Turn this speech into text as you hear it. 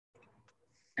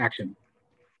Action.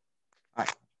 All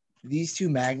right. These two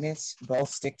magnets both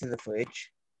stick to the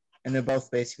fridge, and they're both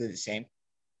basically the same.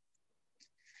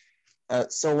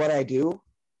 So what I do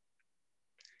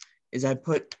is I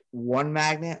put one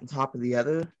magnet on top of the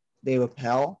other. They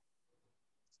repel.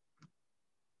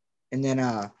 And then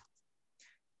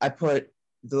I put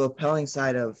the repelling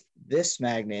side of this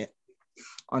magnet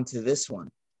onto this one.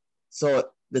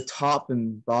 So the top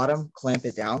and bottom clamp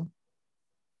it down.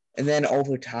 And then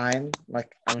over time,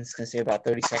 like I'm just going to say about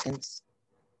 30 seconds,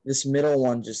 this middle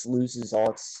one just loses all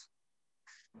its,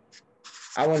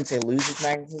 I wouldn't say loses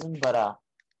magnetism, but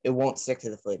it won't stick to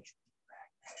the fridge.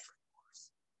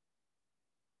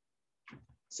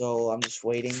 So I'm just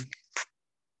waiting.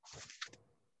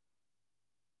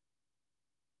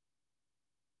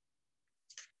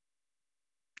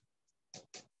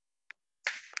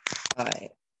 All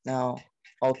right, now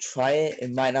I'll try it.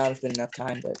 It might not have been enough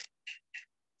time, but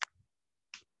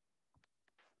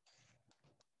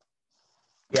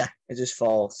yeah, it just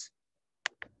falls.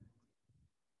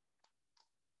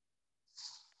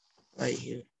 Right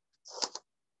here.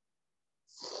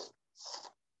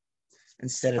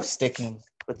 Instead of sticking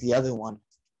with the other one.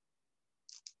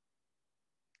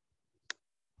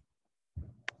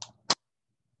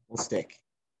 Will stick.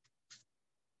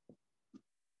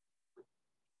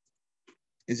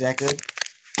 Is that good?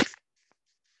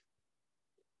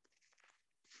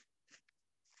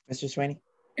 Mr. Swaney?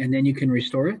 And then you can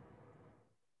restore it?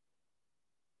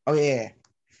 Oh, yeah.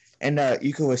 And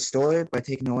you can restore it by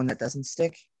taking the one that doesn't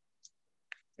stick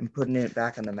and putting it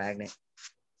back on the magnet.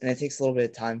 And it takes a little bit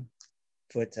of time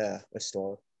for it to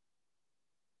restore.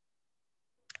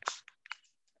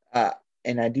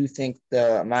 And I do think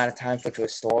the amount of time for it to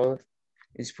restore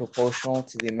is proportional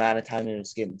to the amount of time it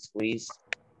was getting squeezed.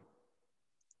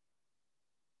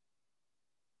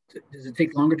 Does it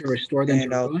take longer to restore than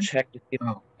and to I'll rewind? check to see.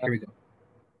 Oh, here we go.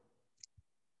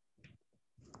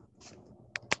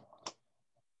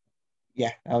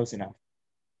 Yeah, that was enough.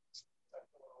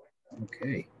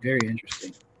 Okay, very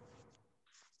interesting.